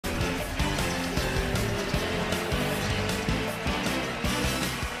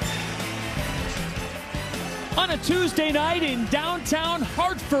On a Tuesday night in downtown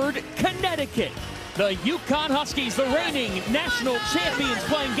Hartford, Connecticut, the UConn Huskies, the reigning national champions,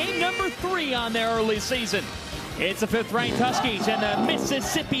 playing game number 3 on their early season. It's the 5th-ranked Huskies and the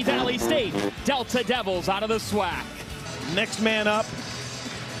Mississippi Valley State Delta Devils out of the SWAC. Next man up.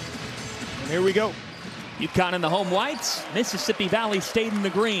 And here we go. UConn in the home whites, Mississippi Valley State in the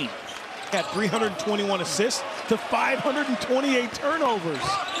green. Got 321 assists to 528 turnovers.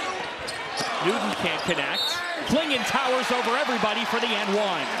 Newton can't connect. Klingen towers over everybody for the N1.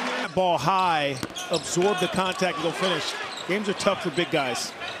 That ball high, absorb the contact and go finish. Games are tough for big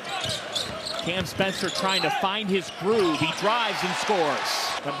guys. Cam Spencer trying to find his groove. He drives and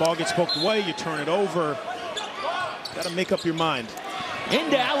scores. That ball gets poked away, you turn it over. Got to make up your mind.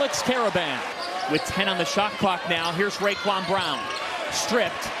 Into Alex Caravan. With 10 on the shot clock now, here's Raekwon Brown.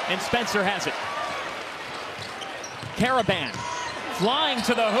 Stripped, and Spencer has it. Caravan flying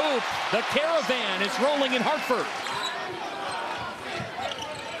to the hoop. The Caravan is rolling in Hartford.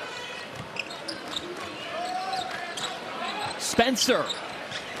 Spencer.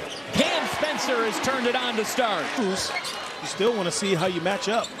 Cam Spencer has turned it on to start. You still want to see how you match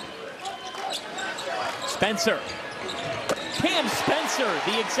up. Spencer. Cam Spencer,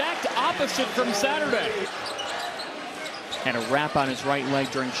 the exact opposite from Saturday. Had a wrap on his right leg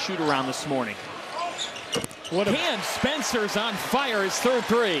during shoot-around this morning. Cam Spencer's on fire, his 3rd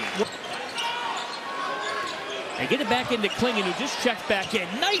three. They get it back into Klingen, who just checked back in.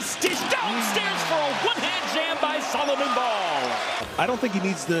 Nice dish downstairs for a one-hand jam by Solomon Ball. I don't think he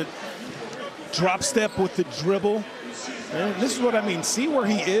needs the drop step with the dribble. And this is what I mean. See where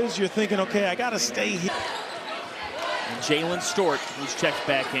he is. You're thinking, okay, I got to stay here. And Jalen Stort, who's checked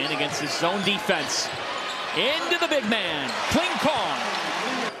back in against his zone defense. Into the big man, Klingen.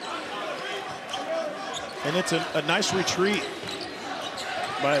 And it's a nice retreat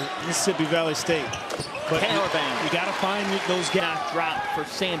by Mississippi Valley State. But you got to find those guys. Drop for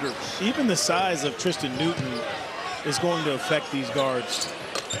Sanders. Even the size of Tristan Newton is going to affect these guards.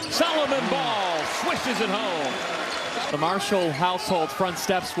 Solomon Ball swishes it home. The Marshall household front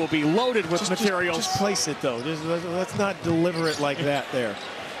steps will be loaded with materials. Just place it, though. Let's not deliver it like that there.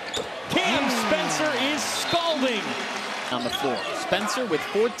 Cam Spencer is scalding on the floor. Spencer with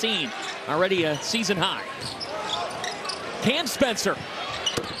 14, already a season high. Cam Spencer,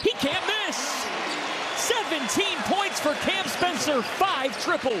 he can't miss. 17 points for Cam Spencer, 5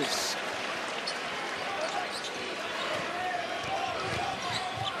 triples.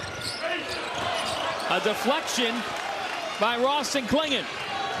 A deflection by Ross and Klingen.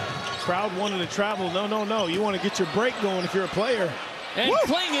 Crowd wanted to travel. No, no, no. You want to get your break going if you're a player. And woo!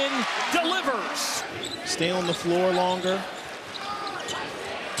 Klingen delivers. Stay on the floor longer.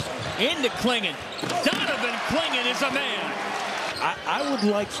 Into Klingen. Donovan Klingen is a man. I would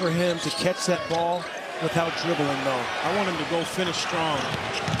like for him to catch that ball without dribbling, though. I want him to go finish strong.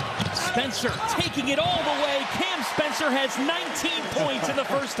 Spencer taking it all the way. Cam Spencer has 19 points in the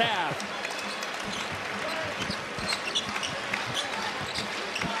first half.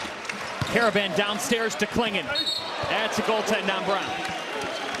 Caravan downstairs to Klingen. That's a goaltend on Brown.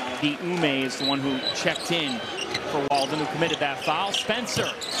 The Ume is the one who checked in for Walden, who committed that foul. Spencer.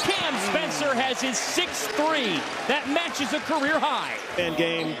 Cam Spencer has his 6th three. That matches a career high. And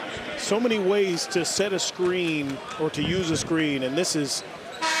game, so many ways to set a screen or to use a screen, and this is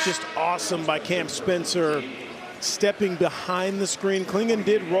just awesome by Cam Spencer stepping behind the screen. Klingen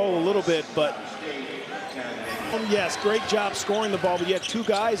did roll a little bit, but yes, great job scoring the ball, but you had 2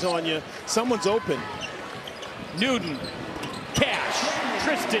 guys on you. Someone's open. Newton, Cash.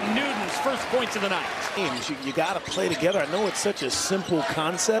 Tristan Newton's first points of the night. You got to play together. I know it's such a simple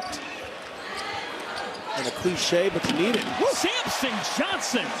concept and a cliche, but you need it. Woo. Samson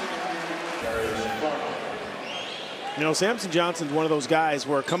Johnson. You know, Samson Johnson's one of those guys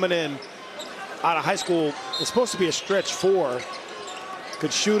where coming in out of high school, it's supposed to be a stretch 4.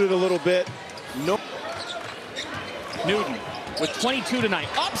 Could shoot it a little bit. No. Newton with 22 tonight.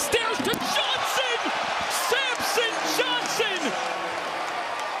 Upstairs to Johnson! Samson Johnson!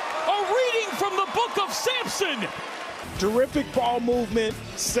 A reading from the book of Samson. Terrific ball movement,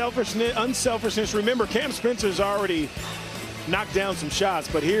 selfishness, unselfishness. Remember, Cam Spencer's already knocked down some shots,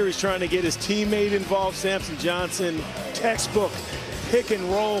 but here he's trying to get his teammate involved. Samson Johnson, textbook, pick and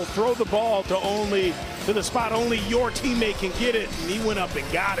roll, throw the ball to the spot only your teammate can get it, and he went up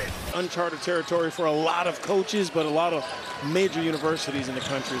and got it. Uncharted territory for a lot of coaches, but a lot of major universities in the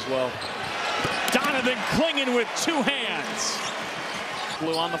country as well. Donovan Klingen with 2 hands.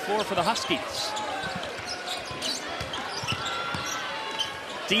 Blue on the floor for the Huskies.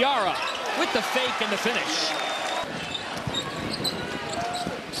 Diarra with the fake and the finish.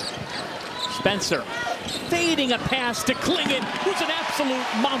 Spencer fading a pass to Klingen, who's an absolute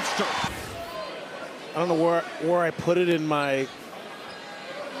monster. I don't know where I put it in my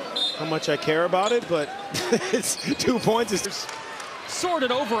how much I care about it, but it's 2 points. It's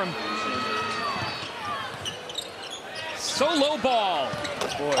sorted over him. Solo ball.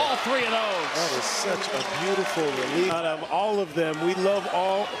 boy, all three of those. That is such a beautiful relief. Out of all of them, we love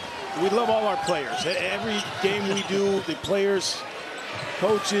all our players. Every game we do, the players,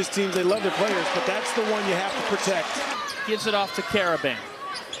 coaches, teams, they love their players, but that's the one you have to protect. Gives it off to Caravan.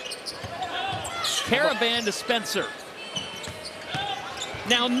 Caravan to Spencer.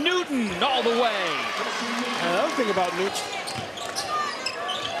 Now Newton all the way. Another thing about Newton.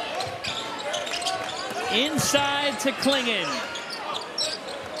 Inside to Klingen.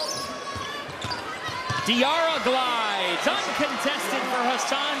 Diarra glides, uncontested for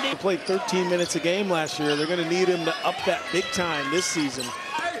Hassan. He played 13 minutes a game last year. They're going to need him to up that big time this season.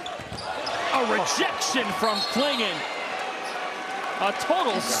 A rejection from Klingen. A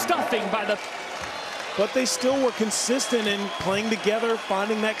total stuffing by the... But they still were consistent in playing together,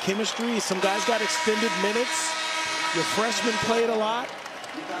 finding that chemistry. Some guys got extended minutes. Your freshmen played a lot.